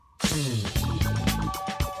And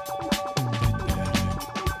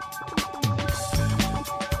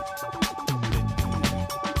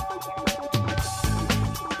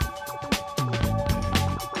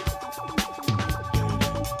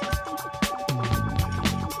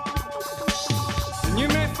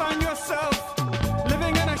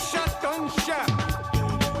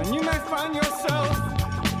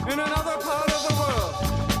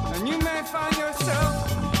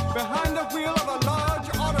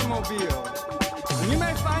you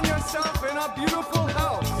may find yourself in a beautiful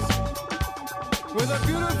house with a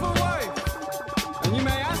beautiful wife. And you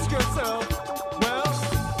may ask yourself, well,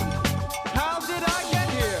 how did I get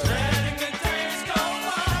here? Letting the days go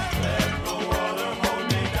by, let the water hold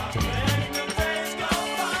me down. Letting the days go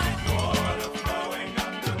by, water flowing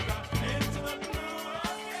underground into the blue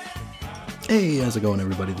again. Hey, how's it going,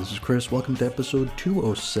 everybody? This is Chris. Welcome to episode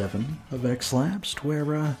 207 of X-Lapsed,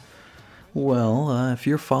 where, if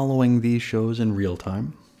you're following these shows in real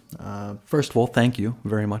time, first of all, thank you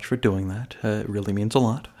very much for doing that. It really means a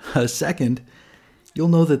lot. Second, you'll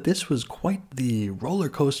know that this was quite the roller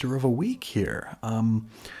coaster of a week here.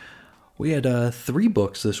 We had 3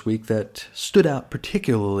 books this week that stood out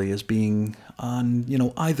particularly as being on,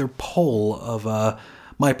 either pole of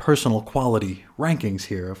my personal quality rankings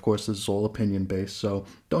here. Of course, this is all opinion-based, so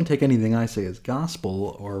don't take anything I say as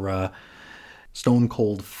gospel or stone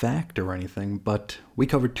cold fact or anything, but we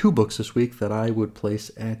covered 2 books this week that I would place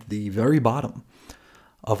at the very bottom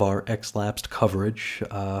of our X-Lapsed coverage.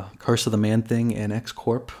 Curse of the Man-Thing and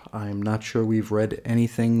X-Corp. I'm not sure we've read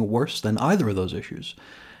anything worse than either of those issues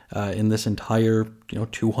in this entire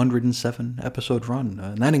 207 episode run.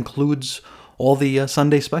 And that includes all the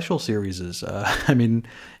Sunday special series,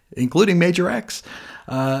 including Major X.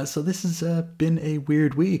 So this has been a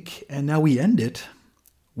weird week, and now we end it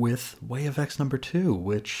with Way of X number 2,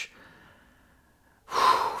 which,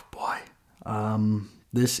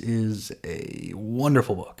 this is a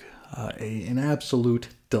wonderful book, an absolute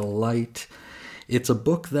delight. It's a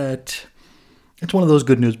book that, it's one of those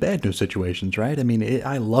good news, bad news situations, right?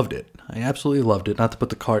 I loved it. I absolutely loved it. Not to put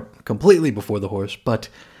the cart completely before the horse, but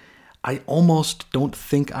I almost don't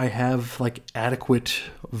think I have adequate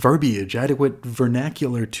verbiage, adequate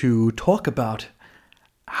vernacular to talk about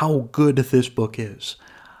how good this book is.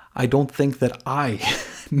 I don't think that I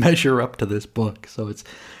measure up to this book, so it's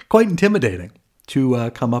quite intimidating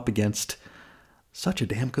to come up against such a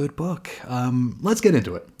damn good book. Let's get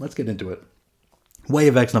into it. Way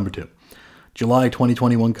of X number 2. July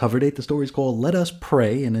 2021 cover date. The story's called Let Us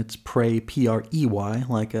Pray, and it's pray, P-R-E-Y,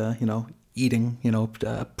 eating,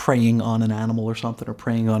 preying on an animal or something, or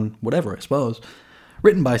preying on whatever, I suppose.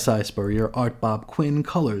 Written by Cy Spurrier, art Bob Quinn,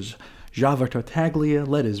 colors Java Tartaglia,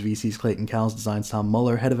 letters VC's Clayton Cowles, designs Tom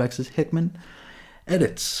Muller, head of X's Hickman,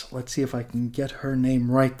 edits, let's see if I can get her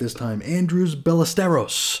name right this time, Andrews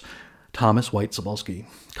Ballesteros, Thomas White Cebulski.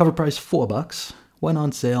 Cover price $4, went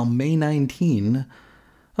on sale May 19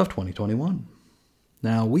 of 2021.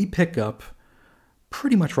 Now we pick up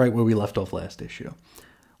pretty much right where we left off last issue.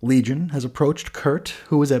 Legion has approached Kurt,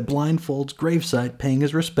 who is at Blindfold's gravesite paying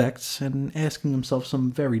his respects and asking himself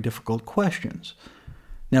some very difficult questions.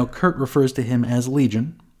 Now, Kurt refers to him as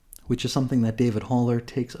Legion, which is something that David Haller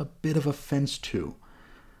takes a bit of offense to.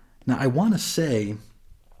 Now, I want to say,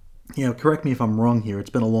 correct me if I'm wrong here, it's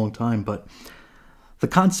been a long time, but the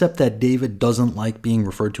concept that David doesn't like being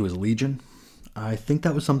referred to as Legion, I think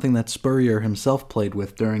that was something that Spurrier himself played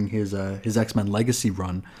with during his X-Men Legacy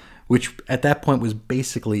run, which at that point was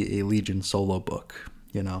basically a Legion solo book.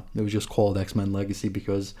 It was just called X-Men Legacy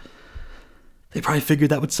because they probably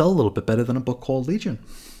figured that would sell a little bit better than a book called Legion.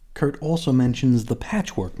 Kurt also mentions the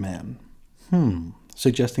Patchwork Man.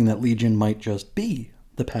 Suggesting that Legion might just be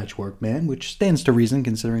the Patchwork Man, which stands to reason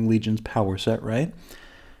considering Legion's power set, right?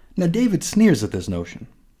 Now, David sneers at this notion,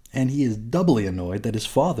 and he is doubly annoyed that his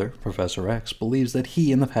father, Professor X, believes that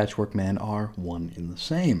he and the Patchwork Man are one in the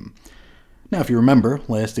same. Now, if you remember,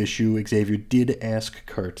 last issue, Xavier did ask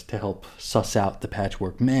Kurt to help suss out the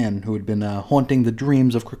Patchwork Man, who had been haunting the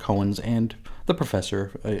dreams of Krakoans and the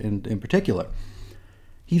Professor in particular.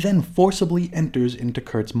 He then forcibly enters into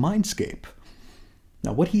Kurt's mindscape.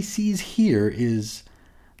 Now, what he sees here is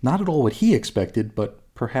not at all what he expected, but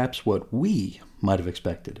perhaps what we might have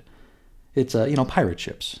expected. It's, pirate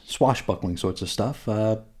ships, swashbuckling sorts of stuff,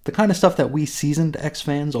 the kind of stuff that we seasoned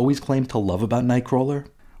X-fans always claim to love about Nightcrawler,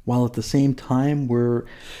 while at the same time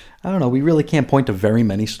we really can't point to very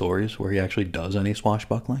many stories where he actually does any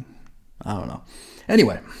swashbuckling. I don't know.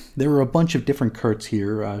 Anyway, there are a bunch of different Kurts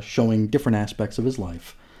here showing different aspects of his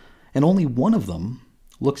life, and only one of them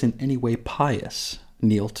looks in any way pious,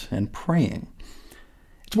 knelt, and praying.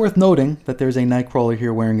 It's worth noting that there's a Nightcrawler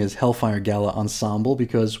here wearing his Hellfire Gala ensemble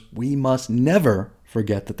because we must never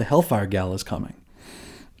forget that the Hellfire Gala is coming.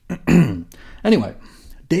 Anyway,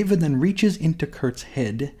 David then reaches into Kurt's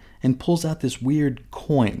head and pulls out this weird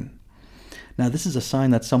coin. Now, this is a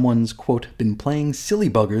sign that someone's, quote, been playing silly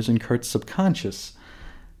buggers in Kurt's subconscious.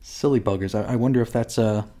 Silly buggers. I wonder if that's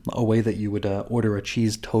a way that you would order a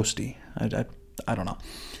cheese toasty. I don't know.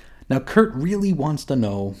 Now, Kurt really wants to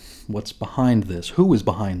know what's behind this, who is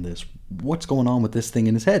behind this, what's going on with this thing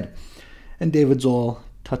in his head. And David's all,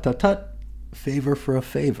 tut, favor for a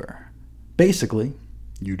favor. Basically,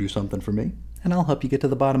 you do something for me, and I'll help you get to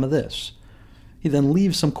the bottom of this. He then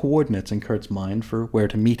leaves some coordinates in Kurt's mind for where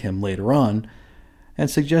to meet him later on, and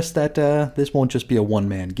suggests that this won't just be a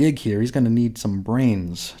one-man gig here. He's going to need some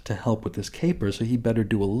brains to help with this caper, so he better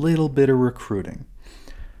do a little bit of recruiting.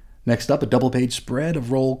 Next up, a double-page spread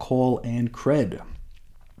of roll call and cred.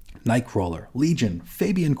 Nightcrawler, Legion,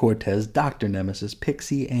 Fabian Cortez, Dr. Nemesis,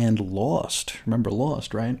 Pixie, and Lost. Remember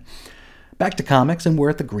Lost, right? Back to comics, and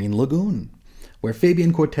we're at the Green Lagoon, where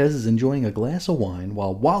Fabian Cortez is enjoying a glass of wine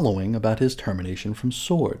while wallowing about his termination from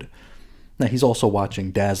S.W.O.R.D. Now, he's also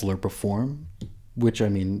watching Dazzler perform, which, I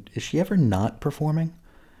mean, is she ever not performing?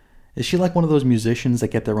 Is she like one of those musicians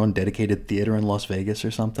that get their own dedicated theater in Las Vegas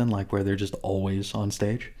or something, like where they're just always on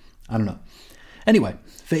stage? I don't know. Anyway,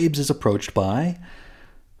 Fabes is approached by...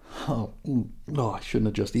 Oh, I shouldn't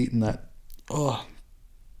have just eaten that.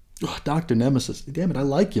 Dr. Nemesis. Damn it, I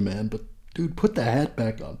like you, man, but dude, put the hat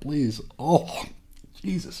back on, please. Oh,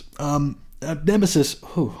 Jesus. Nemesis...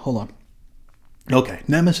 hold on. Okay,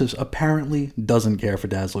 Nemesis apparently doesn't care for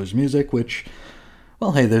Dazzler's music, which...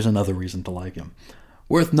 Well, hey, there's another reason to like him.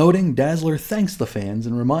 Worth noting, Dazzler thanks the fans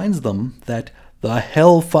and reminds them that the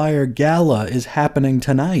Hellfire Gala is happening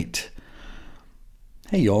tonight.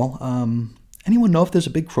 Hey, y'all. Anyone know if there's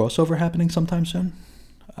a big crossover happening sometime soon?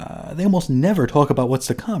 They almost never talk about what's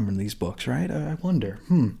to come in these books, right? I wonder.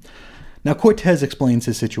 Now, Cortez explains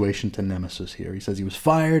his situation to Nemesis here. He says he was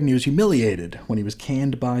fired and he was humiliated when he was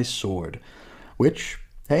canned by S.W.O.R.D. Which,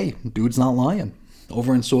 hey, dude's not lying.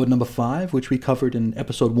 Over in S.W.O.R.D. number 5, which we covered in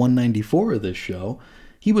episode 194 of this show,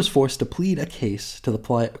 he was forced to plead a case to the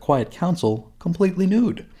Quiet Council completely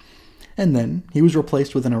nude. And then he was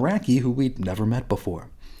replaced with an Iraqi who we'd never met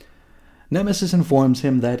before. Nemesis informs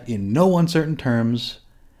him that in no uncertain terms,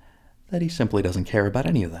 that he simply doesn't care about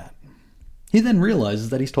any of that. He then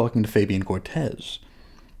realizes that he's talking to Fabian Cortez,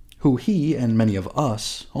 who he and many of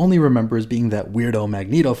us only remember as being that weirdo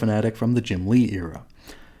Magneto fanatic from the Jim Lee era.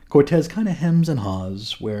 Cortez kind of hems and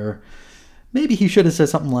haws, where maybe he should have said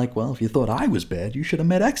something like, well, if you thought I was bad, you should have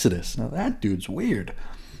met Exodus. Now that dude's weird.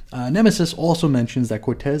 Nemesis also mentions that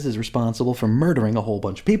Cortez is responsible for murdering a whole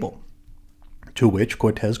bunch of people, to which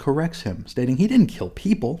Cortez corrects him, stating he didn't kill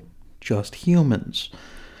people, just humans.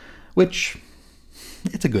 Which,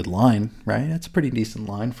 it's a good line, right? It's a pretty decent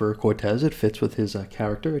line for Cortez. It fits with his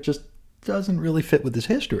character. It just doesn't really fit with his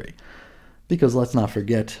history. Because let's not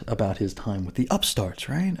forget about his time with the upstarts,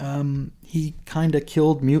 right? He kind of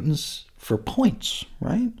killed mutants for points,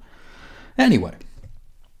 right? Anyway,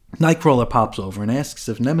 Nightcrawler pops over and asks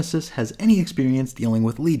if Nemesis has any experience dealing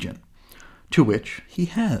with Legion, to which he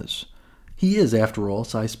has. He is, after all,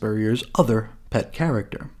 Si Spurrier's other pet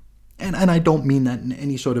character. And I don't mean that in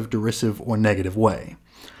any sort of derisive or negative way.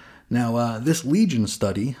 Now, this Legion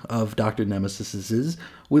study of Dr. Nemesis's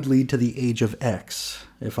would lead to the Age of X,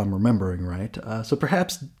 if I'm remembering right, so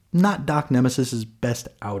perhaps not Doc Nemesis's best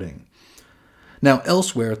outing. Now,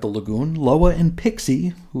 elsewhere at the lagoon, Loa and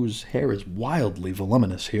Pixie, whose hair is wildly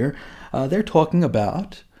voluminous here, they're talking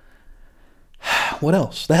about... what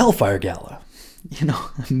else? The Hellfire Gala. You know,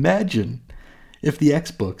 imagine if the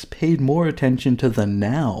X-Books paid more attention to the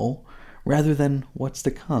now rather than what's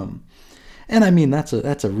to come. And I mean, that's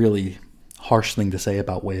a really harsh thing to say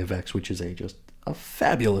about Way of X, which is just a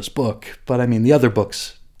fabulous book. But I mean, the other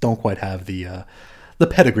books don't quite have the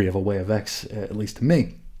pedigree of a Way of X, at least to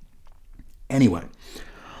me. Anyway,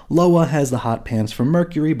 Loa has the hot pants from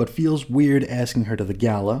Mercury, but feels weird asking her to the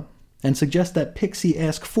gala, and suggests that Pixie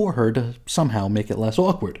ask for her to somehow make it less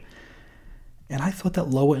awkward. And I thought that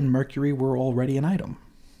Loa and Mercury were already an item.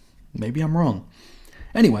 Maybe I'm wrong.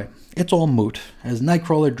 Anyway, it's all moot, as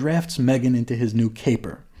Nightcrawler drafts Megan into his new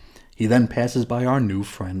caper. He then passes by our new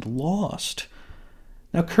friend Lost.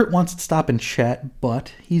 Now, Kurt wants to stop and chat,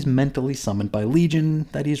 but he's mentally summoned by Legion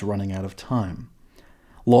that he's running out of time.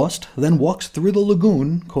 Lost then walks through the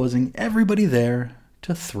lagoon, causing everybody there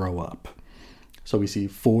to throw up. So we see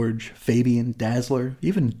Forge, Fabian, Dazzler,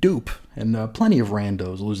 even Dupe, and plenty of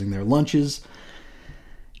randos losing their lunches.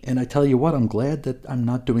 And I tell you what, I'm glad that I'm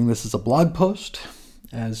not doing this as a blog post.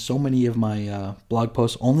 as so many of my blog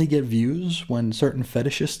posts only get views when certain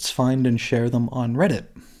fetishists find and share them on Reddit.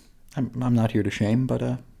 I'm not here to shame,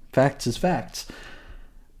 but facts is facts.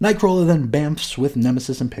 Nightcrawler then bamfs with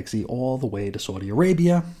Nemesis and Pixie all the way to Saudi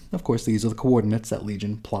Arabia. Of course, these are the coordinates that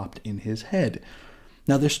Legion plopped in his head.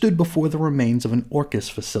 Now, they're stood before the remains of an Orcus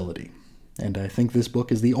facility. And I think this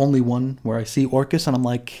book is the only one where I see Orcus and I'm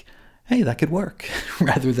like, hey, that could work,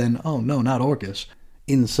 rather than, oh no, not Orcus.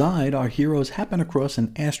 Inside, our heroes happen across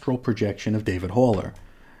an astral projection of David Haller.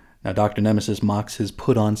 Now, Dr. Nemesis mocks his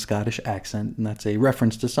put-on Scottish accent, and that's a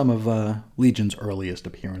reference to some of Legion's earliest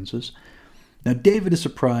appearances. Now, David is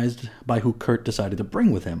surprised by who Kurt decided to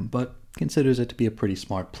bring with him, but considers it to be a pretty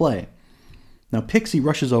smart play. Now, Pixie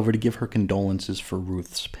rushes over to give her condolences for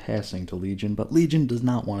Ruth's passing to Legion, but Legion does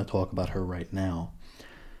not want to talk about her right now.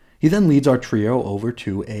 He then leads our trio over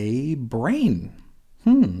to a brain,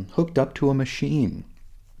 hooked up to a machine.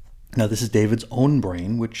 Now, this is David's own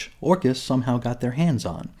brain, which Orcus somehow got their hands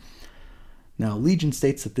on. Now, Legion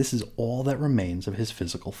states that this is all that remains of his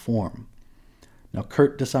physical form. Now,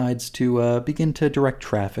 Kurt decides to begin to direct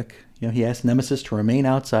traffic. He asks Nemesis to remain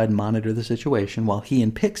outside and monitor the situation while he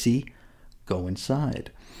and Pixie go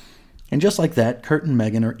inside. And just like that, Kurt and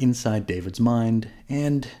Megan are inside David's mind,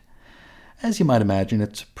 and as you might imagine,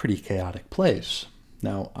 it's a pretty chaotic place.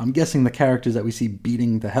 Now, I'm guessing the characters that we see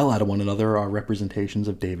beating the hell out of one another are representations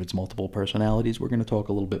of David's multiple personalities. We're going to talk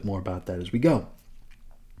a little bit more about that as we go.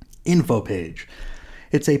 Info page.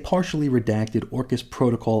 It's a partially redacted Orcus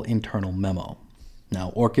Protocol internal memo. Now,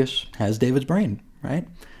 Orcus has David's brain, right?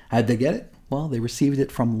 How'd they get it? Well, they received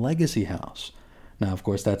it from Legacy House. Now, of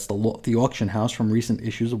course, that's the auction house from recent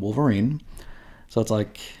issues of Wolverine. So it's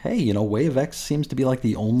like, hey, Way of X seems to be like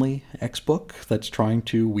the only X book that's trying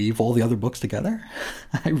to weave all the other books together.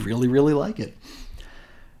 I really, really like it.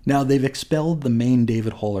 Now, they've expelled the main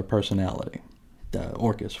David Haller personality,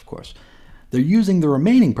 Orcus, of course. They're using the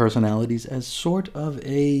remaining personalities as sort of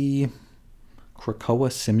a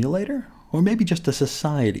Krakoa simulator? Or maybe just a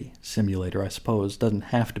society simulator, I suppose. Doesn't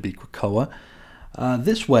have to be Krakoa.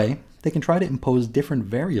 This way, they can try to impose different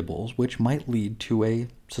variables which might lead to a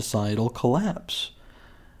societal collapse,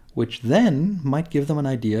 which then might give them an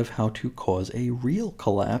idea of how to cause a real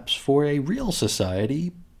collapse for a real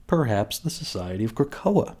society, perhaps the Society of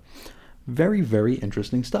Krakoa. Very, very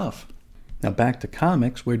interesting stuff. Now back to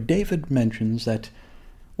comics, where David mentions that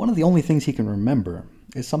one of the only things he can remember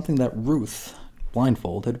is something that Ruth,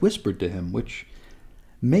 Blindfold, had whispered to him, which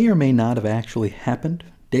may or may not have actually happened.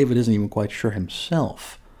 David isn't even quite sure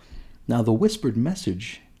himself. Now, the whispered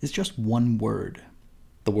message is just one word.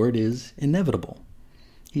 The word is inevitable.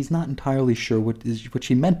 He's not entirely sure what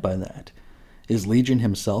she meant by that. Is Legion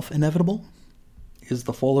himself inevitable? Is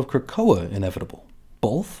the fall of Krakoa inevitable?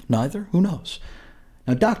 Both? Neither? Who knows?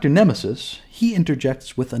 Now, Dr. Nemesis, he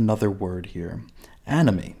interjects with another word here,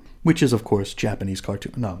 anime, which is, of course, Japanese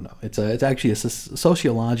cartoon. No, it's actually a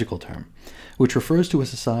sociological term, which refers to a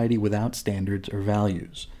society without standards or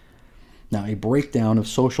values. Now, a breakdown of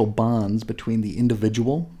social bonds between the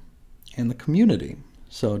individual and the community.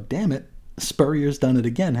 So, damn it, Spurrier's done it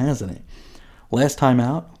again, hasn't he? Last time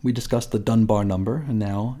out, we discussed the Dunbar number, and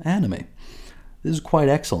now anime. This is quite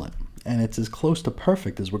excellent, and it's as close to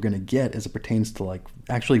perfect as we're going to get as it pertains to,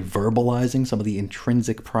 actually verbalizing some of the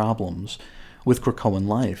intrinsic problems with Krakoan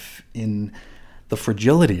life in the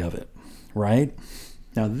fragility of it, right?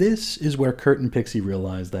 Now, this is where Kurt and Pixie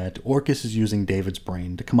realize that Orcus is using David's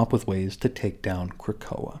brain to come up with ways to take down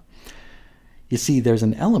Krakoa. You see, there's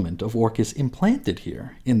an element of Orcus implanted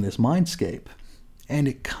here in this mindscape, and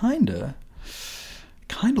it kinda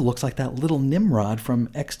looks like that little Nimrod from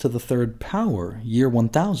X to the Third Power, year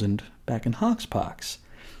 1000, back in Hoxpox.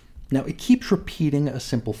 Now, it keeps repeating a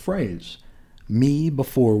simple phrase, me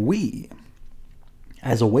before we,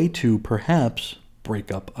 as a way to, perhaps,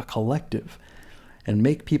 break up a collective and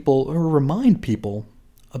make people, or remind people,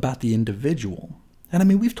 about the individual. And I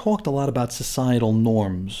mean, we've talked a lot about societal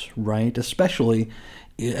norms, right? Especially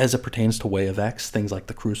as it pertains to Way of X, things like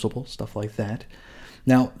the Crucible, stuff like that.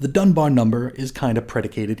 Now, the Dunbar number is kind of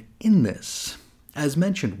predicated in this. As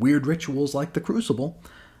mentioned, weird rituals like the Crucible,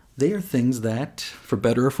 they are things that, for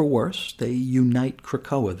better or for worse, they unite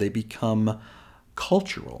Krakoa. They become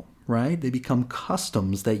cultural, right? They become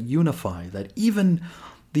customs that unify, that even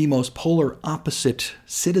the most polar opposite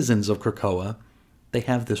citizens of Krakoa, they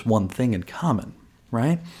have this one thing in common,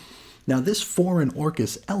 right? Now, this foreign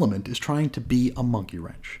Orcus element is trying to be a monkey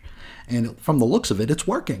wrench. And from the looks of it, it's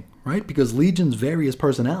working, right? Because Legion's various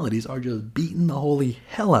personalities are just beating the holy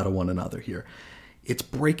hell out of one another here. It's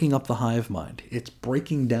breaking up the hive mind. It's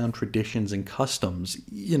breaking down traditions and customs.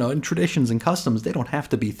 And traditions and customs, they don't have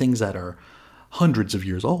to be things that are hundreds of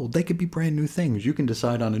years old. They could be brand new things. You can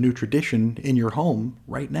decide on a new tradition in your home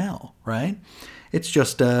right now, right? It's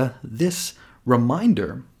just this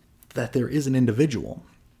reminder that there is an individual.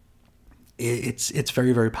 It's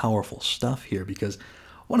very, very powerful stuff here, because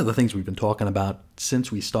one of the things we've been talking about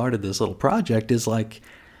since we started this little project is like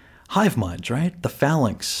hive minds, right? The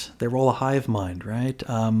phalanx, they're all a hive mind, right?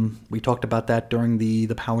 We talked about that during the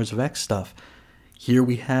Powers of X stuff. Here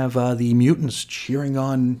we have the mutants cheering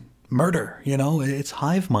on murder, it's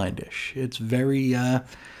hive mindish. It's very,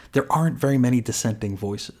 there aren't very many dissenting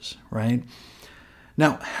voices, right?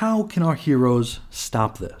 Now, how can our heroes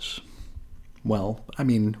stop this? Well, I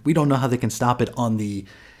mean, we don't know how they can stop it on the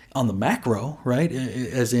macro, right?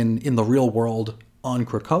 As in the real world on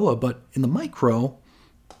Krakoa, but in the micro,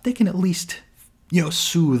 they can at least,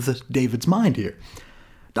 soothe David's mind here.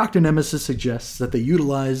 Dr. Nemesis suggests that they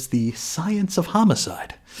utilize the science of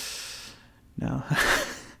homicide. Now,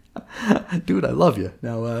 dude, I love you.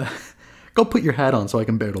 Now, go put your hat on so I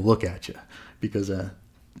can bear to look at you, because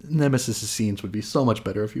Nemesis' scenes would be so much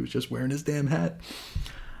better if he was just wearing his damn hat.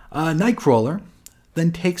 Nightcrawler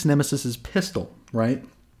then takes Nemesis' pistol, right?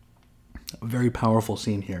 A very powerful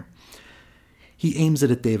scene here. He aims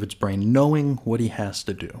it at David's brain, knowing what he has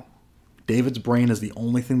to do. David's brain is the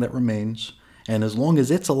only thing that remains, and as long as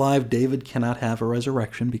it's alive, David cannot have a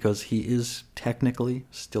resurrection because he is technically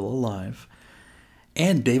still alive.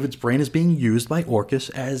 And David's brain is being used by Orchis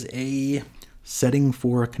as a setting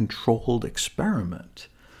for a controlled experiment.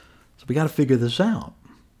 So we got to figure this out.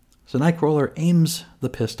 So Nightcrawler aims the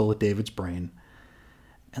pistol at David's brain,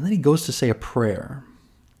 and then he goes to say a prayer.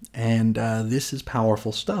 And this is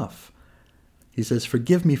powerful stuff. He says,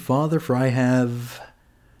 "Forgive me, Father, for I have..."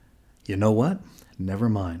 You know what? Never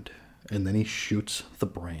mind. And then he shoots the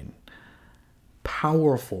brain.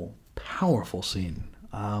 Powerful, powerful scene.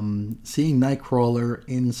 Seeing Nightcrawler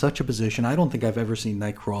in such a position, I don't think I've ever seen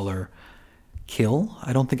Nightcrawler kill.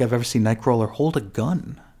 I don't think I've ever seen Nightcrawler hold a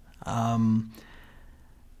gun.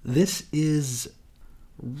 This is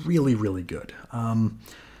really, really good.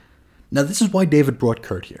 Now, this is why David brought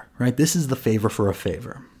Kurt here, right? This is the favor for a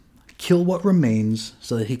favor. Kill what remains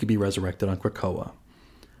so that he could be resurrected on Krakoa.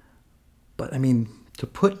 But, I mean, to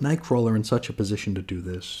put Nightcrawler in such a position to do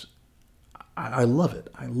this, I love it.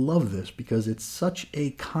 I love this because it's such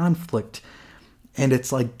a conflict, and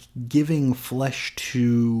it's like giving flesh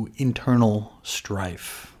to internal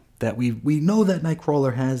strife. That we know that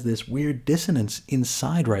Nightcrawler has this weird dissonance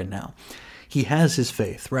inside right now. He has his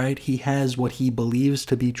faith, right? He has what he believes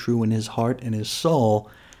to be true in his heart and his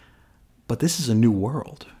soul, but this is a new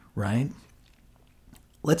world, right?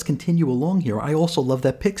 Let's continue along here. I also love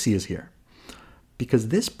that Pixie is here, because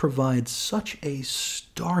this provides such a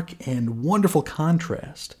stark and wonderful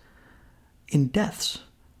contrast in deaths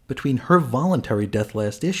between her voluntary death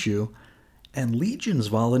last issue and Legion's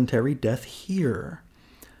voluntary death here.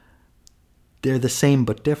 They're the same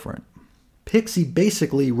but different. Pixie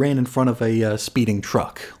basically ran in front of a speeding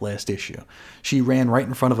truck last issue. She ran right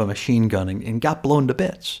in front of a machine gun and got blown to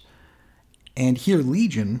bits. And here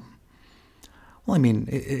Legion, well, I mean,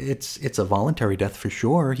 it's a voluntary death for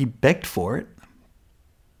sure. He begged for it.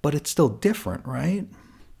 But it's still different, right?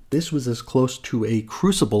 This was as close to a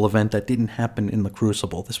Crucible event that didn't happen in the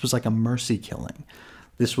Crucible. This was like a mercy killing.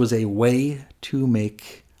 This was a way to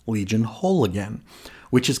make Legion whole again,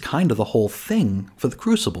 which is kind of the whole thing for the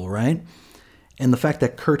Crucible, right? And the fact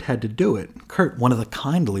that Kurt had to do it, Kurt, one of the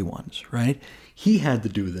kindly ones, right? He had to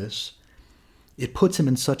do this. It puts him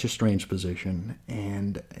in such a strange position,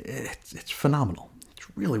 and it's phenomenal.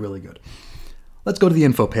 It's really, really good. Let's go to the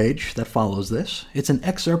info page that follows this. It's an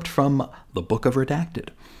excerpt from the Book of Redacted.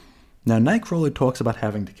 Now, Nightcrawler talks about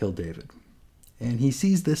having to kill David, and he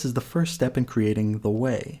sees this as the first step in creating the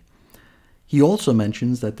Way. He also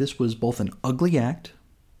mentions that this was both an ugly act,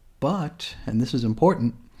 but, and this is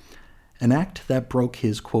important, an act that broke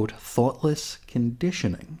his, quote, thoughtless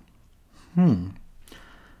conditioning.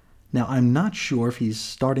 Now, I'm not sure if he's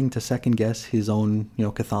starting to second-guess his own,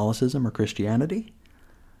 Catholicism or Christianity.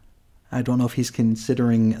 I don't know if he's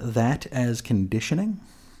considering that as conditioning.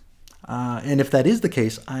 And if that is the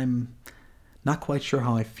case, I'm not quite sure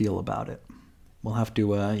how I feel about it. We'll have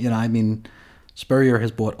to, Spurrier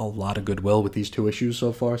has bought a lot of goodwill with these two issues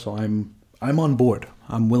so far, so I'm on board.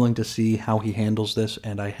 I'm willing to see how he handles this,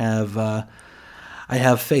 and I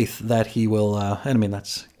have faith that he will,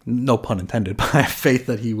 that's no pun intended, but I have faith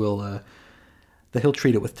that he will, that he'll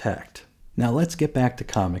treat it with tact. Now let's get back to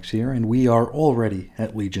comics here, and we are already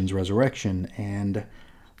at Legion's Resurrection, and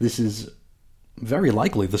this is very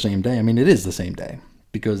likely the same day. It is the same day,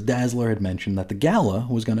 because Dazzler had mentioned that the gala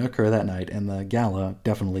was going to occur that night, and the gala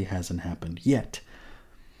definitely hasn't happened yet.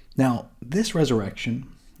 Now, this resurrection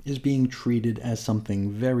is being treated as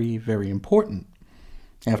something very, very important.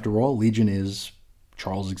 After all, Legion is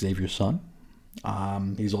Charles Xavier's son.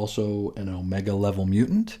 He's also an Omega level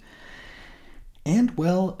mutant. And,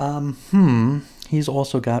 well, he's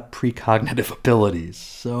also got precognitive abilities.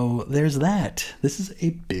 So there's that. This is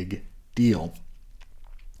a big deal.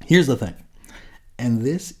 Here's the thing. And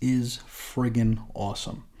this is friggin'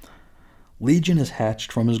 awesome. Legion is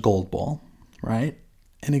hatched from his gold ball, right?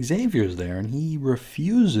 And Xavier's there, and he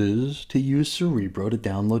refuses to use Cerebro to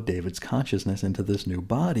download David's consciousness into this new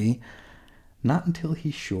body, not until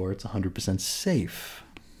he's sure it's 100% safe.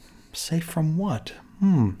 Safe from what?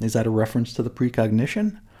 Is that a reference to the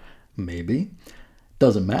precognition? Maybe.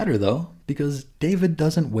 Doesn't matter, though, because David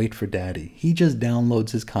doesn't wait for Daddy. He just downloads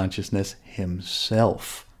his consciousness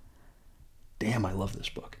himself. Damn, I love this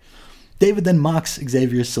book. David then mocks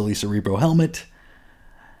Xavier's silly Cerebro helmet.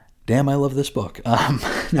 Damn, I love this book.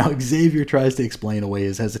 Now, Xavier tries to explain away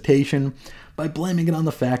his hesitation by blaming it on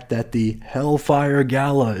the fact that the Hellfire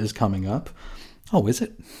Gala is coming up. Oh, is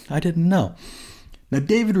it? I didn't know. Now,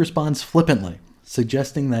 David responds flippantly,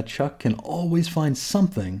 suggesting that Chuck can always find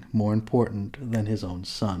something more important than his own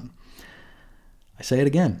son. I say it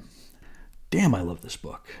again. Damn, I love this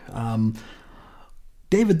book.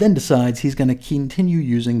 David then decides he's going to continue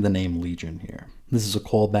using the name Legion here. This is a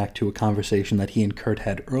callback to a conversation that he and Kurt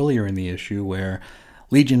had earlier in the issue where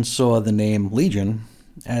Legion saw the name Legion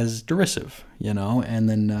as derisive, and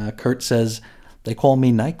then Kurt says, they call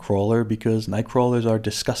me Nightcrawler because Nightcrawlers are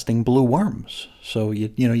disgusting blue worms. So, you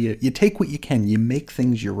take what you can, you make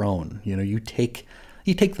things your own, you take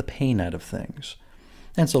the pain out of things.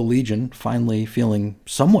 And so Legion, finally feeling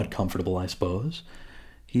somewhat comfortable, I suppose,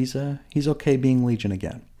 he's okay being Legion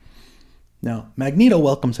again. Now, Magneto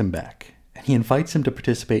welcomes him back, and he invites him to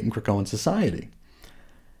participate in Krakoan society.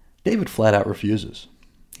 David flat out refuses.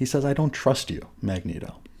 He says, I don't trust you,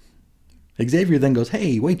 Magneto. Xavier then goes,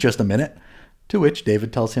 hey, wait just a minute, to which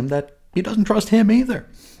David tells him that he doesn't trust him either.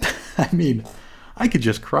 I mean, I could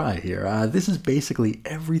just cry here. This is basically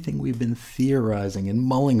everything we've been theorizing and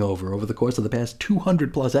mulling over the course of the past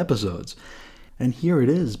 200 plus episodes. And here it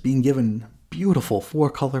is, being given beautiful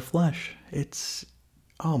 4-color flesh. It's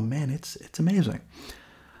amazing.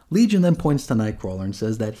 Legion then points to Nightcrawler and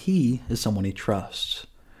says that he is someone he trusts.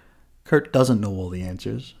 Kurt doesn't know all the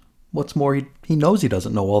answers. What's more, he knows he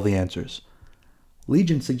doesn't know all the answers.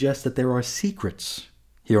 Legion suggests that there are secrets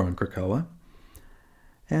here on Krakoa,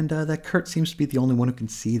 and that Kurt seems to be the only one who can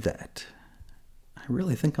see that. I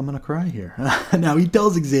really think I'm going to cry here. Now, he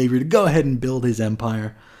tells Xavier to go ahead and build his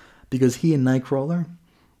empire, because he and Nightcrawler,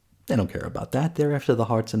 they don't care about that. They're after the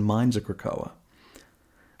hearts and minds of Krakoa.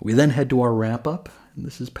 We then head to our wrap-up, and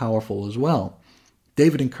this is powerful as well.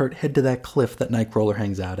 David and Kurt head to that cliff that Nightcrawler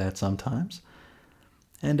hangs out at sometimes.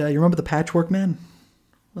 And you remember the Patchwork Man?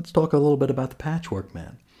 Let's talk a little bit about the Patchwork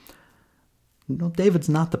Man. David's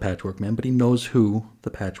not the Patchwork Man, but he knows who the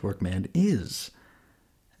Patchwork Man is.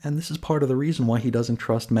 And this is part of the reason why he doesn't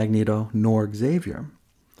trust Magneto nor Xavier.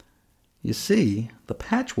 You see, the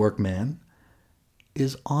Patchwork Man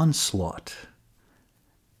is Onslaught.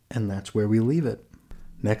 And that's where we leave it.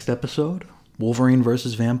 Next episode, Wolverine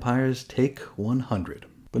vs. Vampires, take 100.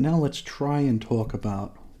 But now let's try and talk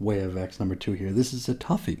about Way of X #2 here. This is a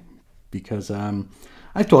toughie, because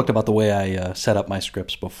I've talked about the way I set up my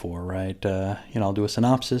scripts before, right? I'll do a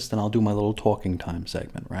synopsis, then I'll do my little talking time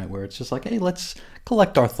segment, right? Where it's just like, hey, let's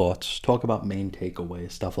collect our thoughts, talk about main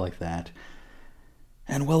takeaways, stuff like that.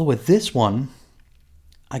 And well, with this one,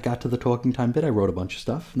 I got to the talking time bit, I wrote a bunch of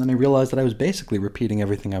stuff, and then I realized that I was basically repeating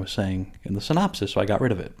everything I was saying in the synopsis, so I got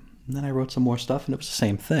rid of it. And then I wrote some more stuff, and it was the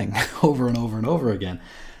same thing, over and over and over again.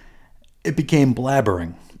 It became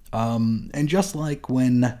blabbering. And just like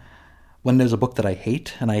when there's a book that I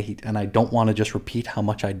hate, and I don't want to just repeat how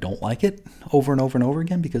much I don't like it over and over and over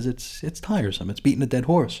again, because it's tiresome, it's beating a dead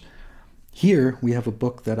horse. Here, we have a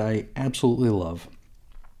book that I absolutely love.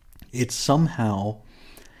 It somehow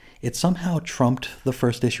trumped the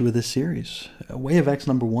first issue of this series. Way of X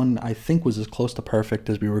 #1, I think, was as close to perfect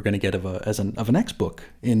as we were going to get of an X book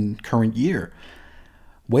in current year.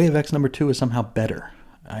 Way of X #2 is somehow better.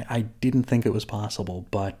 I didn't think it was possible,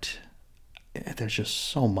 but there's just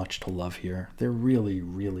so much to love here. There really,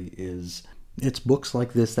 really is. It's books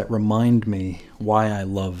like this that remind me why I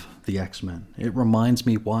love the X-Men. It reminds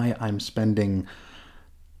me why I'm spending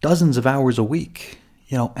dozens of hours a week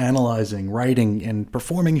analyzing, writing, and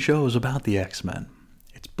performing shows about the X-Men.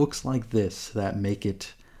 It's books like this that make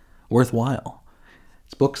it worthwhile.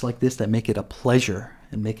 It's books like this that make it a pleasure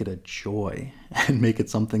and make it a joy and make it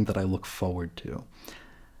something that I look forward to.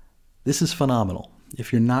 This is phenomenal.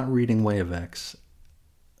 If you're not reading Way of X,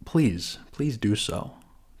 please do so.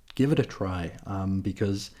 Give it a try,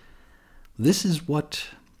 because this is what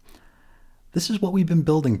we've been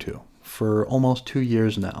building to for almost 2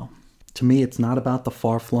 years now. To me, it's not about the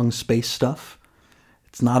far-flung space stuff.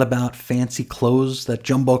 It's not about fancy clothes that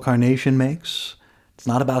Jumbo Carnation makes. It's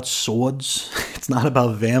not about swords. It's not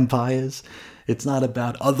about vampires. It's not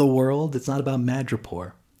about Otherworld. It's not about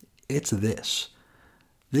Madripoor. It's this.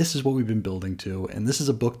 This is what we've been building to, and this is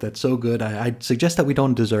a book that's so good, I suggest that we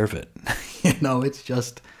don't deserve it. It's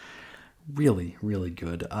just really, really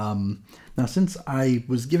good. Now, since I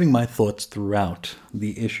was giving my thoughts throughout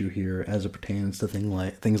the issue here as it pertains to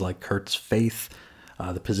things like Kurt's faith,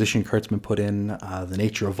 the position Kurt's been put in, the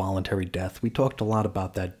nature of voluntary death, we talked a lot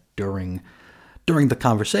about that during the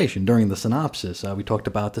conversation, during the synopsis. We talked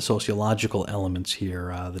about the sociological elements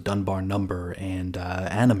here, the Dunbar number and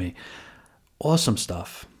anime. Awesome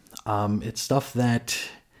stuff. It's stuff that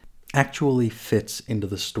actually fits into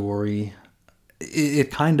the story.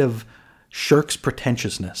 It kind of shirks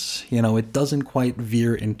pretentiousness. It doesn't quite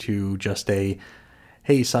veer into just a,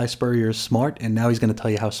 hey, Cy Spurrier's smart, and now he's going to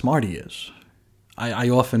tell you how smart he is. I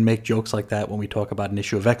often make jokes like that when we talk about an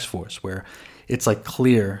issue of X-Force, where it's like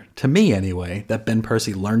clear, to me anyway, that Ben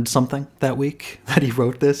Percy learned something that week that he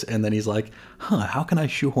wrote this, and then he's like, how can I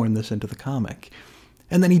shoehorn this into the comic?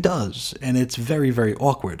 And then he does, and it's very, very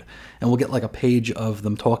awkward. And we'll get like a page of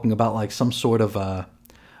them talking about like some sort of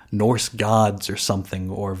Norse gods or something,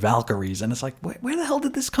 or Valkyries, and it's like, where the hell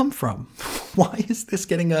did this come from? Why is this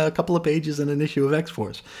getting a couple of pages in an issue of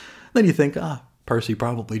X-Force? Then you think, Percy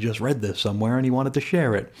probably just read this somewhere and he wanted to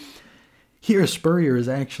share it. Here, Spurrier is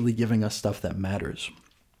actually giving us stuff that matters.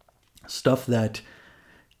 Stuff that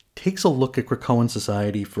takes a look at Krakoan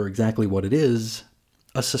society for exactly what it is,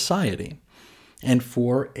 a society. And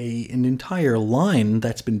for an entire line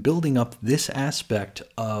that's been building up this aspect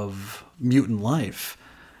of mutant life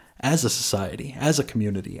as a society, as a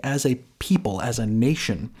community, as a people, as a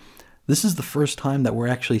nation, this is the first time that we're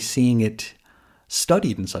actually seeing it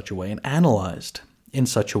studied in such a way and analyzed in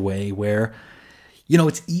such a way where,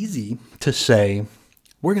 it's easy to say,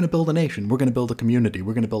 we're going to build a nation, we're going to build a community,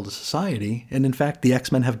 we're going to build a society, and in fact, the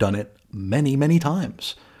X-Men have done it many, many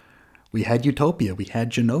times. We had Utopia, we had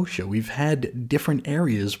Genosha, we've had different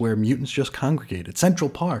areas where mutants just congregated. Central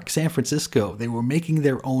Park, San Francisco, they were making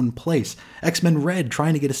their own place. X-Men Red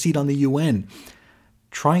trying to get a seat on the UN,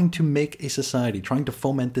 trying to make a society, trying to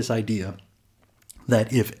foment this idea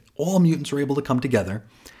that if all mutants are able to come together,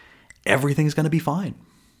 everything's going to be fine.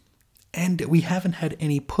 And we haven't had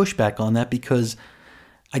any pushback on that because,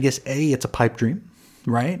 I guess, A, it's a pipe dream,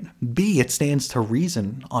 right? B, it stands to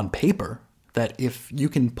reason on paper that if you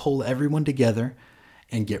can pull everyone together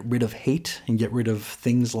and get rid of hate and get rid of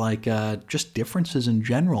things like just differences in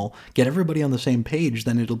general, get everybody on the same page,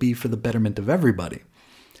 then it'll be for the betterment of everybody.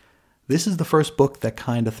 This is the first book that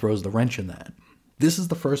kind of throws the wrench in that. This is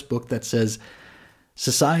the first book that says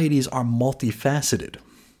societies are multifaceted.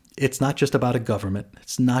 It's not just about a government.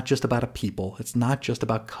 It's not just about a people. It's not just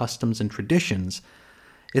about customs and traditions.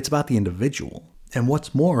 It's about the individual. And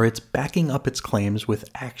what's more, it's backing up its claims with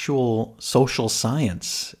actual social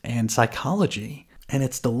science and psychology. And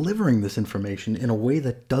it's delivering this information in a way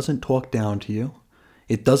that doesn't talk down to you.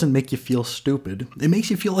 It doesn't make you feel stupid. It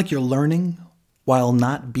makes you feel like you're learning while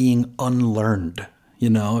not being unlearned.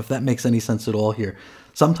 If that makes any sense at all here.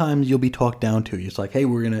 Sometimes you'll be talked down to. It's like, hey,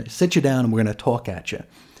 we're going to sit you down and we're going to talk at you.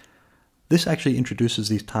 This actually introduces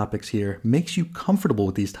these topics here, makes you comfortable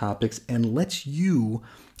with these topics, and lets you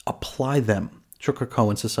apply them to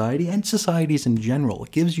Krakoan society and societies in general.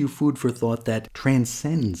 It gives you food for thought that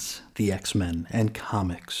transcends the X-Men and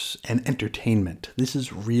comics and entertainment. This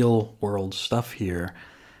is real world stuff here.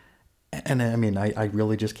 And I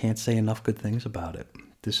really just can't say enough good things about it.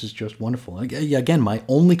 This is just wonderful. Again, my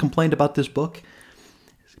only complaint about this book,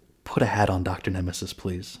 put a hat on Dr. Nemesis,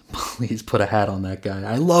 please. Please put a hat on that guy.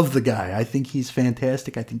 I love the guy. I think he's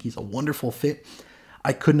fantastic. I think he's a wonderful fit.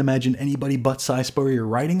 I couldn't imagine anybody but Cy Spurrier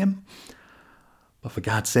writing him. But for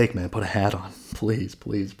God's sake, man, put a hat on. Please,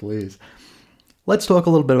 please, please. Let's talk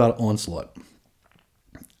a little bit about Onslaught.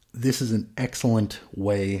 This is an excellent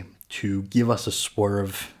way to give us a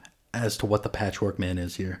swerve as to what the Patchwork Man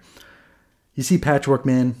is here. You see Patchwork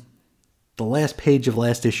Man, the last page of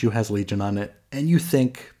last issue has Legion on it, and you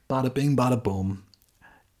think, bada bing, bada boom,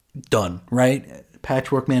 done, right?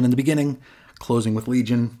 Patchwork Man in the beginning, closing with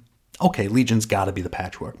Legion. Okay, Legion's got to be the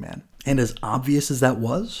Patchwork Man. And as obvious as that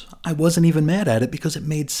was, I wasn't even mad at it because it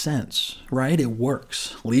made sense, right? It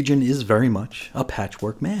works. Legion is very much a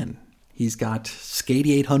Patchwork Man. He's got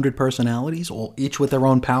Skady 800 personalities, all each with their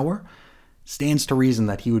own power. Stands to reason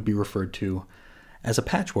that he would be referred to as a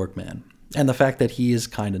Patchwork Man. And the fact that he is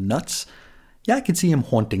kind of nuts, yeah, I could see him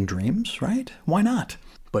haunting dreams, right? Why not?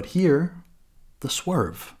 But here, the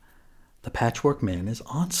swerve. The Patchwork Man is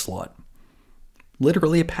Onslaught.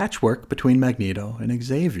 Literally a patchwork between Magneto and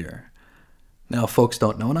Xavier. Now, folks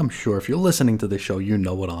don't know, and I'm sure if you're listening to this show, you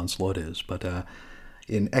know what Onslaught is, but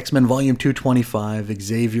in X-Men Volume 225,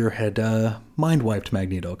 Xavier had mind-wiped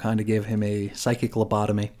Magneto, kind of gave him a psychic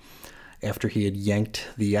lobotomy after he had yanked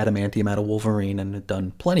the adamantium out of Wolverine and had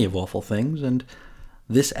done plenty of awful things, and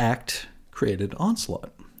this act created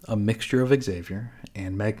Onslaught, a mixture of Xavier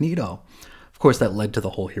and Magneto. Of course, that led to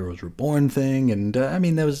the whole Heroes Reborn thing, and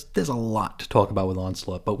there's a lot to talk about with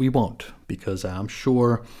Onslaught, but we won't, because I'm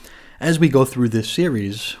sure as we go through this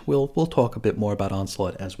series, we'll talk a bit more about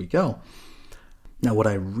Onslaught as we go. Now, what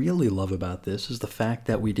I really love about this is the fact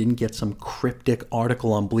that we didn't get some cryptic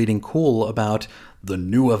article on Bleeding Cool about the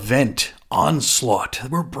new event, Onslaught.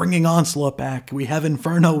 We're bringing Onslaught back. We have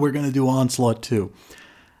Inferno. We're going to do Onslaught too.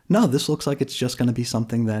 No, this looks like it's just going to be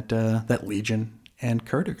something that Legion and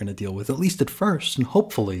Kurt are going to deal with, at least at first, and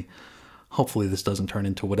hopefully this doesn't turn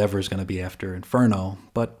into whatever is going to be after Inferno.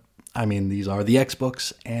 But, these are the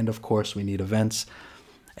X-books, and of course we need events.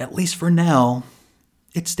 At least for now,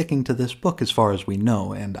 it's sticking to this book as far as we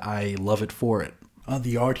know, and I love it for it.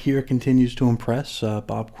 The art here continues to impress.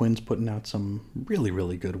 Bob Quinn's putting out some really,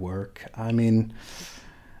 really good work. I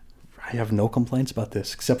have no complaints about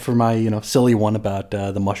this, except for my, silly one about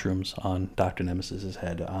the mushrooms on Dr. Nemesis's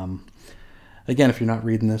head. Again, if you're not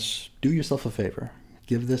reading this, do yourself a favor.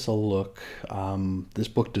 Give this a look. This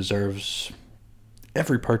book deserves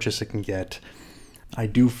every purchase it can get. I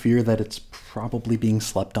do fear that it's probably being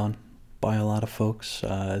slept on by a lot of folks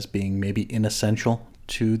as being maybe inessential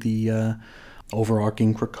to the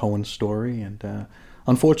overarching Krakoan story. And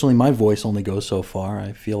unfortunately, my voice only goes so far.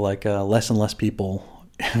 I feel like less and less people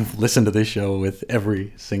listen to this show with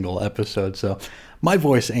every single episode. So my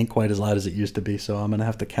voice ain't quite as loud as it used to be. So I'm going to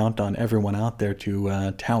have to count on everyone out there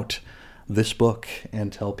to tout this book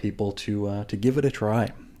and tell people to give it a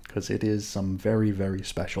try, because it is some very, very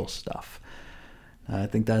special stuff. I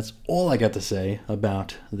think that's all I got to say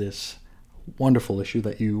about this wonderful issue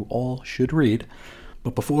that you all should read.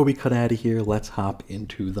 But before we cut out of here, let's hop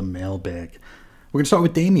into the mailbag. We're going to start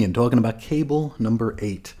with Damien talking about Cable number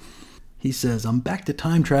 8. He says, I'm back to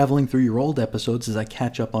time traveling through your old episodes as I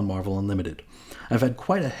catch up on Marvel Unlimited. I've had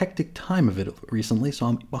quite a hectic time of it recently, so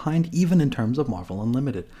I'm behind even in terms of Marvel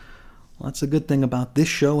Unlimited. Well, that's a good thing about this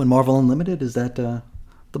show and Marvel Unlimited is that the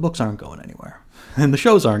books aren't going anywhere. And the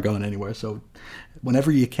shows aren't going anywhere, so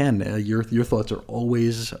whenever you can, your thoughts are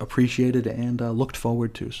always appreciated and looked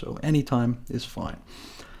forward to, so anytime is fine.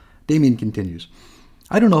 Damien continues,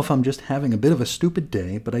 I don't know if I'm just having a bit of a stupid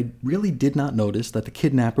day, but I really did not notice that the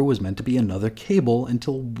kidnapper was meant to be another Cable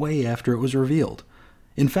until way after it was revealed.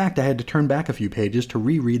 In fact, I had to turn back a few pages to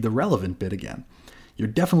reread the relevant bit again. You're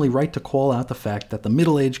definitely right to call out the fact that the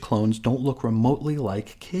middle-aged clones don't look remotely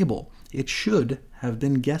like Cable. It should have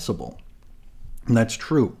been guessable. And that's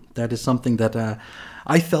true. That is something that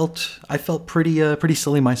I felt pretty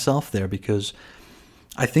silly myself there, because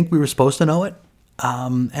I think we were supposed to know it.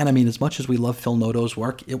 And as much as we love Phil Noto's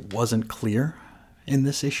work, it wasn't clear in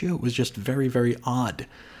this issue. It was just very, very odd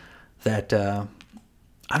that,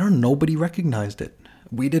 nobody recognized it.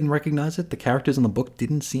 We didn't recognize it. The characters in the book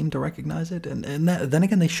didn't seem to recognize it. And then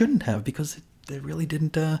again, they shouldn't have, because they really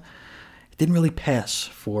didn't pass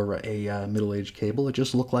for a middle-aged Cable. It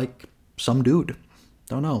just looked like some dude.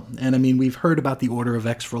 Don't know. And we've heard about the Order of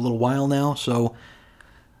X for a little while now, so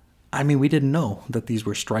we didn't know that these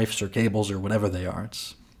were Strifes or Cables or whatever they are.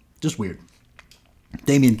 It's just weird.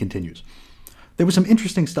 Damien continues, there was some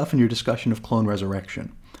interesting stuff in your discussion of clone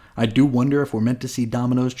resurrection. I do wonder if we're meant to see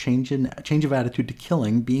Domino's change of attitude to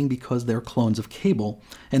killing being because they're clones of Cable,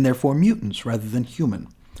 and therefore mutants rather than human.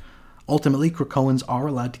 Ultimately, Krakoans are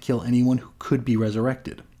allowed to kill anyone who could be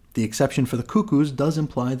resurrected. The exception for the Cuckoos does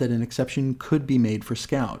imply that an exception could be made for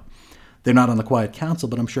Scout. They're not on the Quiet Council,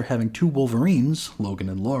 but I'm sure having two Wolverines, Logan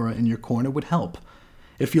and Laura, in your corner would help.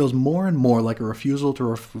 It feels more and more like a refusal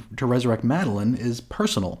to resurrect Madeline is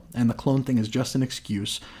personal, and the clone thing is just an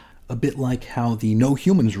excuse, a bit like how the no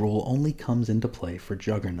humans rule only comes into play for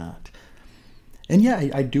Juggernaut. And yeah,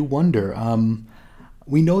 I do wonder.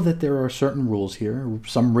 We know that there are certain rules here,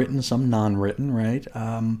 some written, some non-written, right?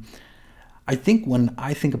 I think when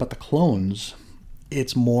I think about the clones,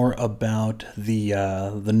 it's more about the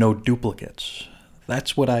no duplicates.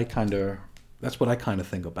 That's what I kind of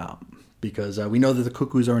think about, because we know that the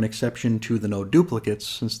Cuckoos are an exception to the no duplicates,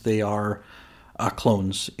 since they are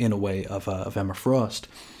clones in a way of Emma Frost.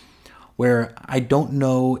 Where I don't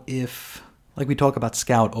know if, like we talk about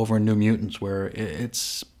Scout over in New Mutants, where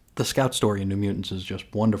it's the Scout story in New Mutants is just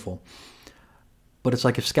wonderful. But it's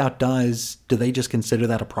like, if Scout dies, do they just consider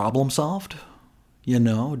that a problem solved? You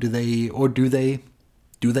know, do they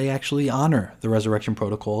actually honor the resurrection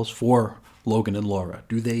protocols for Logan and Laura?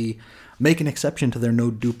 Do they make an exception to their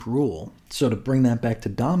no-dupe rule? So to bring that back to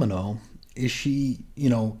Domino, is she,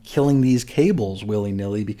 killing these cables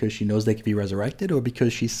willy-nilly because she knows they can be resurrected, or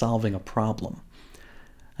because she's solving a problem?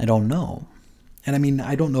 I don't know. And I mean,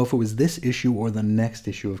 I don't know if it was this issue or the next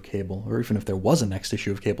issue of Cable, or even if there was a next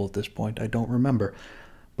issue of Cable at this point. I don't remember.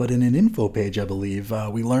 But in an info page, I believe,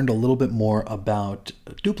 we learned a little bit more about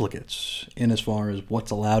duplicates in as far as what's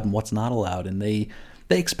allowed and what's not allowed. And they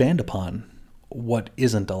expand upon what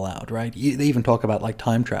isn't allowed, right? They even talk about, like,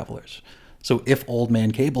 time travelers. So if Old Man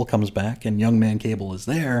Cable comes back and Young Man Cable is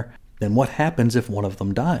there, then what happens if one of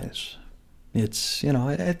them dies? It's,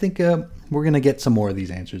 I think we're going to get some more of these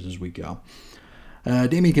answers as we go.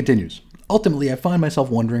 Damian continues. Ultimately, I find myself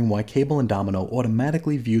wondering why Cable and Domino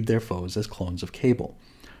automatically viewed their foes as clones of Cable.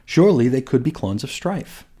 Surely they could be clones of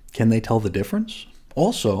Strife. Can they tell the difference?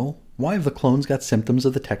 Also, why have the clones got symptoms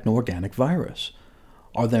of the techno-organic virus?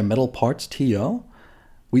 Are their metal parts TO?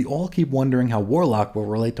 We all keep wondering how Warlock will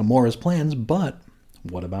relate to Moira's plans, but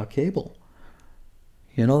what about Cable?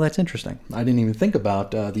 That's interesting. I didn't even think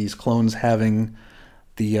about these clones having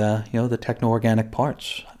the techno-organic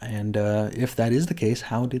parts. And if that is the case,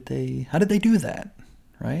 how did they do that?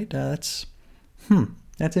 Right? That's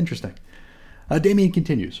interesting. Damian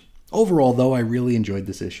continues. Overall, though, I really enjoyed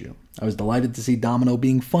this issue. I was delighted to see Domino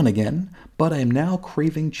being fun again, but I am now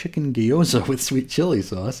craving chicken gyoza with sweet chili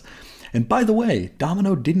sauce. And by the way,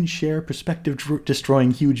 Domino didn't share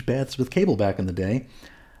perspective-destroying huge baths with Cable back in the day.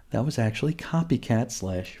 That was actually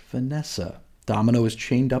Copycat/Vanessa. Domino is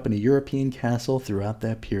chained up in a European castle throughout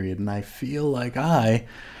that period, and I feel like I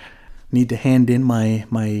need to hand in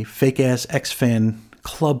my fake-ass X-Fan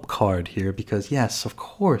club card here, because yes, of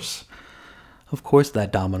course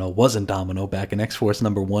that Domino wasn't Domino back in X-Force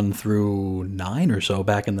number 1 through 9 or so,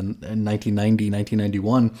 back in 1990,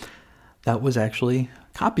 1991. That was actually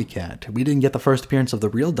Copycat. We didn't get the first appearance of the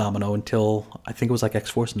real Domino until, I think it was like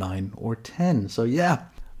X-Force 9 or 10. So yeah,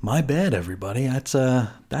 my bad, everybody. That's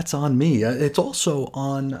on me. It's also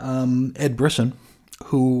on Ed Brisson,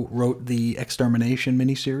 who wrote the Extermination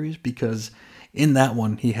miniseries, because in that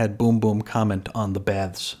one he had Boom Boom comment on the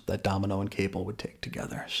baths that Domino and Cable would take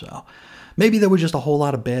together. So maybe there were just a whole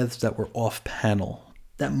lot of baths that were off-panel.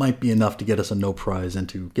 That might be enough to get us a no prize and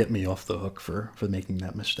to get me off the hook for making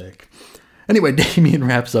that mistake. Anyway, Damian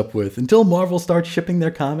wraps up with, until Marvel starts shipping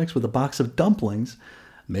their comics with a box of dumplings,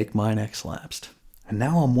 make mine X-lapsed. And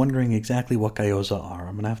now I'm wondering exactly what gyoza are.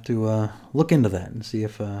 I'm going to have to look into that and see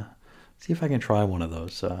if I can try one of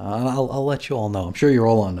those. I'll let you all know. I'm sure you're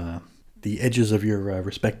all on the edges of your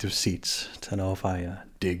respective seats to know if I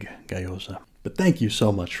dig gyoza. But thank you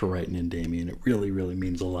so much for writing in, Damian. It really, really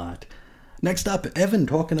means a lot. Next up, Evan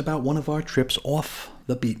talking about one of our trips off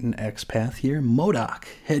the beaten X path here, MODOK,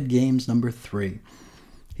 Head Games number 3.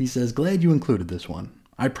 He says, glad you included this one.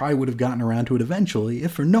 I probably would have gotten around to it eventually,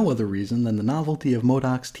 if for no other reason than the novelty of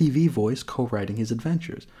MODOK's TV voice co-writing his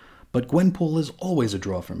adventures. But Gwenpool is always a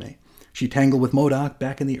draw for me. She tangled with MODOK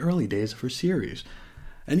back in the early days of her series.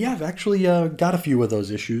 And yeah, I've actually got a few of those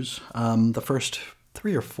issues. The first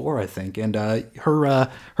 3 or 4, I think, and her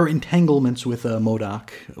entanglements with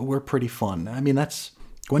MODOK were pretty fun. I mean,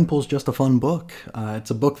 Gwenpool's just a fun book.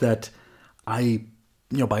 It's a book that I,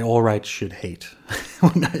 by all rights should hate.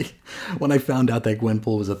 when I found out that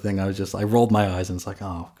Gwenpool was a thing, I rolled my eyes and it's like,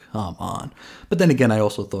 oh, come on. But then again, I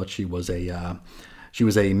also thought she was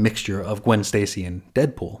a mixture of Gwen Stacy and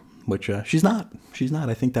Deadpool, which she's not. She's not.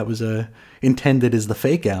 I think that was intended as the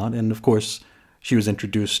fake out, and of course, she was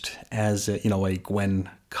introduced as, a Gwen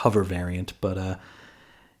cover variant. But,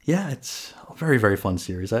 yeah, it's a very, very fun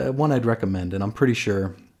series. One I'd recommend, and I'm pretty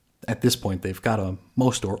sure at this point they've got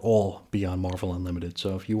most or all be on Marvel Unlimited.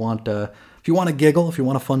 So if you want a giggle, if you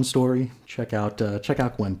want a fun story, check out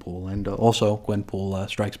Gwenpool. And also Gwenpool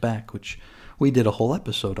Strikes Back, which we did a whole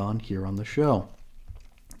episode on here on the show.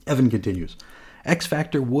 Evan continues, X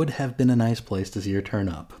Factor would have been a nice place to see her turn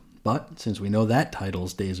up. But since we know that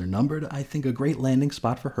title's days are numbered, I think a great landing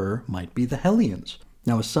spot for her might be the Hellions.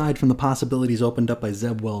 Now, aside from the possibilities opened up by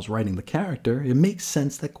Zeb Wells writing the character, it makes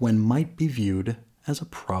sense that Gwen might be viewed as a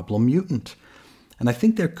problem mutant. And I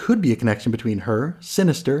think there could be a connection between her,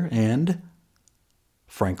 Sinister, and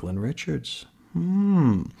Franklin Richards.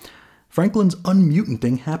 Franklin's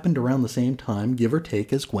unmutanting happened around the same time, give or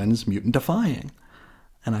take, as Gwen's mutant-defying.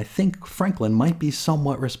 And I think Franklin might be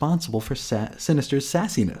somewhat responsible for Sinister's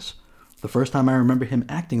sassiness. The first time I remember him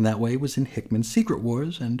acting that way was in Hickman's Secret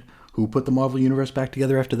Wars, and Who put the Marvel Universe back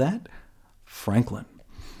together after that? Franklin.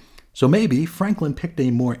 So maybe Franklin picked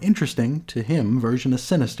a more interesting, to him, version of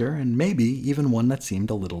Sinister, and maybe even one that seemed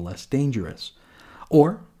a little less dangerous.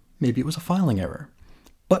 Or maybe it was a filing error.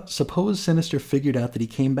 But suppose Sinister figured out that he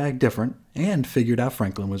came back different, and figured out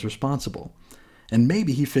Franklin was responsible. And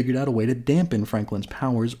maybe he figured out a way to dampen Franklin's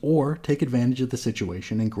powers, or take advantage of the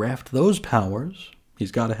situation and graft those powers,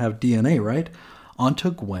 he's got to have DNA, right, onto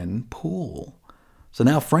Gwenpool. So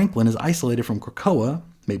now Franklin is isolated from Krakoa.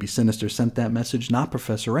 Maybe Sinister sent that message, not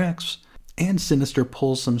Professor X, and Sinister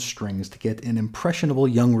pulls some strings to get an impressionable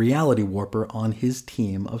young reality warper on his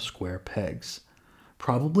team of square pegs.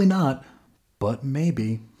 Probably not, but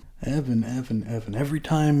maybe. Evan, every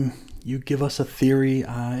time you give us a theory,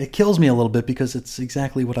 it kills me a little bit because it's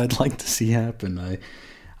exactly what I'd like to see happen.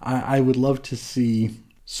 I would love to see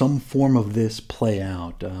some form of this play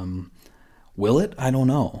out. Will it? I don't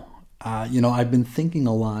know. I've been thinking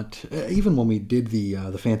a lot, even when we did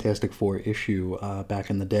the Fantastic Four issue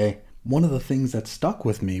back in the day. One of the things that stuck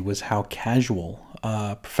with me was how casual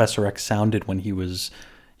Professor X sounded when he was,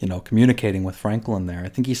 communicating with Franklin there. I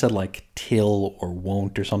think he said like till or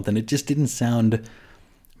won't or something. It just didn't sound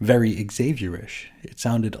very Xavier-ish. It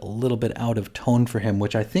sounded a little bit out of tone for him,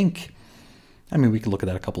 which I think, we could look at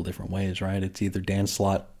that a couple different ways, right? It's either Dan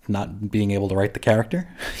Slott not being able to write the character,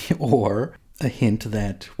 or a hint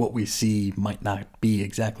that what we see might not be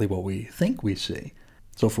exactly what we think we see.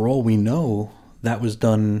 So for all we know, that was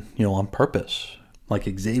done, on purpose. Like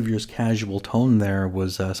Xavier's casual tone there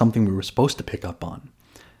was something we were supposed to pick up on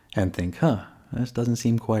and think, this doesn't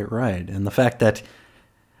seem quite right. And the fact that,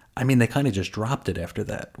 they kind of just dropped it after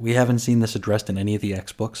that. We haven't seen this addressed in any of the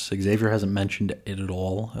X books. Xavier hasn't mentioned it at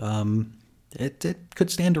all. It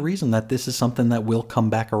could stand to reason that this is something that will come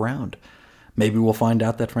back around. Maybe we'll find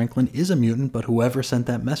out that Franklin is a mutant, but whoever sent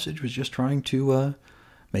that message was just trying to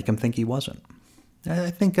make him think he wasn't.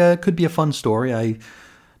 I think it could be a fun story. I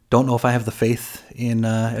don't know if I have the faith in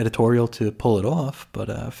editorial to pull it off,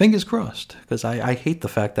 but fingers crossed, because I hate the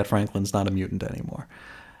fact that Franklin's not a mutant anymore.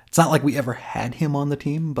 It's not like we ever had him on the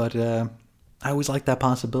team, but I always liked that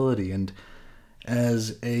possibility. And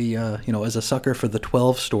as a sucker for the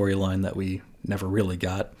 12 storyline that we never really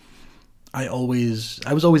got, I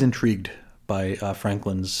was always intrigued by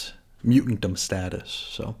Franklin's mutantdom status.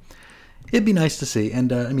 So it'd be nice to see.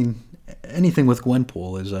 And anything with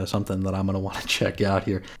Gwenpool is something that I'm going to want to check out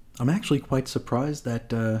here. I'm actually quite surprised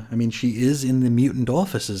that, she is in the mutant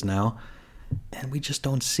offices now, and we just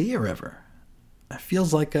don't see her ever. It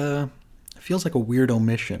feels like a weird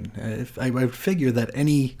omission. I would figure that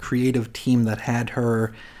any creative team that had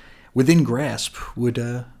her within grasp would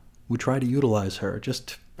try to utilize her.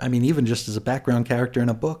 Even just as a background character in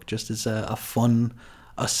a book, just as a fun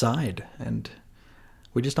aside. And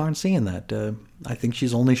we just aren't seeing that. I think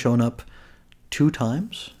she's only shown up 2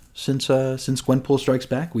 times since Gwenpool Strikes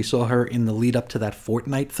Back. We saw her in the lead up to that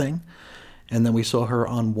Fortnite thing, and then we saw her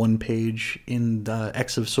on one page in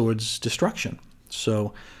X of Swords Destruction.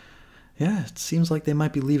 So, yeah, it seems like they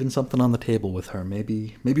might be leaving something on the table with her.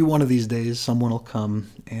 Maybe one of these days someone will come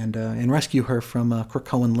and rescue her from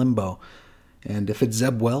Krakoan limbo. And if it's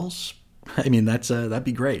Zeb Wells, that'd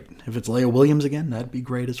be great. If it's Leah Williams again, that'd be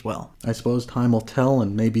great as well. I suppose time will tell,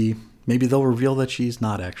 and maybe they'll reveal that she's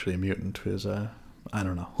not actually a mutant. Because I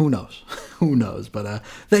don't know. Who knows? Who knows? But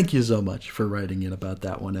thank you so much for writing in about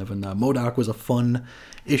that one, Evan. MODOK was a fun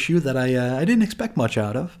issue that I didn't expect much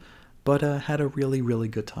out of, but had a really, really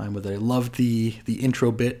good time with it. I loved the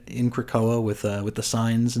intro bit in Krakoa with the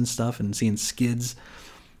signs and stuff and seeing skids.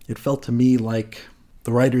 It felt to me like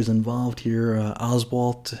the writers involved here,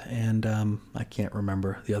 Oswalt and I can't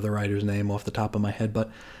remember the other writer's name off the top of my head, but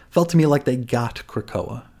felt to me like they got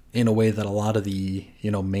Krakoa in a way that a lot of the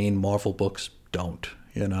main Marvel books don't.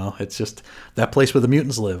 It's just that place where the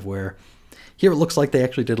mutants live, where here it looks like they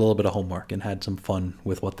actually did a little bit of homework and had some fun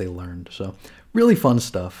with what they learned. So really fun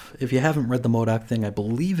stuff. If you haven't read the MODOK thing, I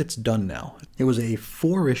believe it's done now. It was a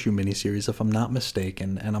 4-issue miniseries, if I'm not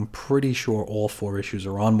mistaken, and I'm pretty sure all 4 issues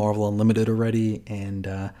are on Marvel Unlimited already, and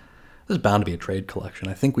there's bound to be a trade collection.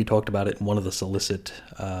 I think we talked about it in one of the solicit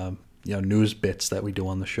news bits that we do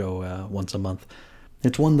on the show once a month.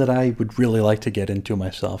 It's one that I would really like to get into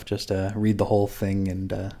myself, just to read the whole thing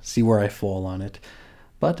and see where I fall on it.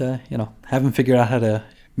 But, haven't figured out how to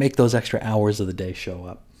make those extra hours of the day show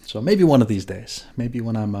up. So maybe one of these days, maybe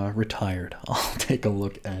when I'm retired, I'll take a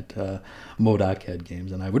look at MODOK Head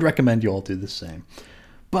Games, and I would recommend you all do the same.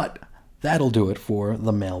 But that'll do it for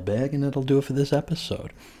the mailbag, and it'll do it for this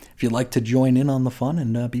episode. If If you'd like to join in on the fun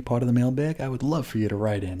and be part of the mailbag, I would love for you to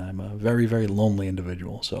write in. I'm a very, very lonely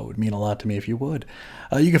individual, so it would mean a lot to me if you would.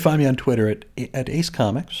 You can find me on Twitter at Ace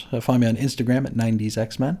Comics. Find me on Instagram at 90s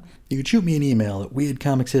X-Men. You can shoot me an email at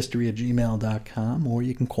weirdcomicshistory@gmail.com, or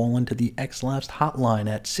you can call into the X-Lapsed hotline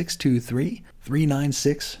at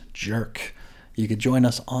 623-396-JERK. You could join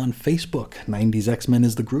us on Facebook. 90s X-Men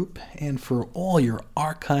is the group. And for all your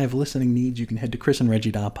archive listening needs, you can head to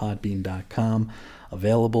chrisandreggie.podbean.com.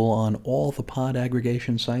 Available on all the pod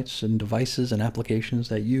aggregation sites and devices and applications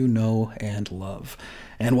that you know and love.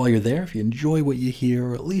 And while you're there, if you enjoy what you hear,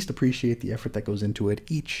 or at least appreciate the effort that goes into it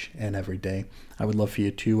each and every day, I would love for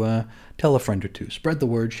you to tell a friend or two. Spread the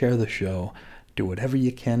word, share the show, do whatever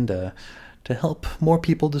you can to help more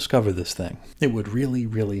people discover this thing. It would really,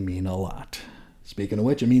 really mean a lot. Speaking of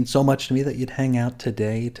which, it means so much to me that you'd hang out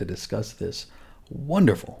today to discuss this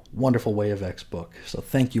wonderful, wonderful Way of X book. So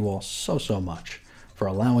thank you all so, so much for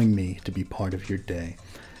allowing me to be part of your day.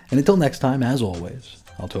 And until next time, as always,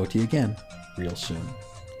 I'll talk to you again real soon.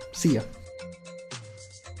 See ya.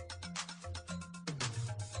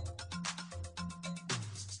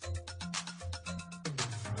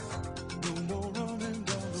 No more running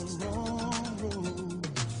down the wrong road,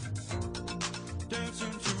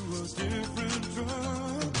 dancing to a different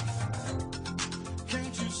drum.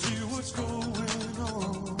 Can't you see what's going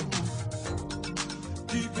on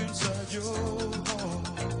deep inside your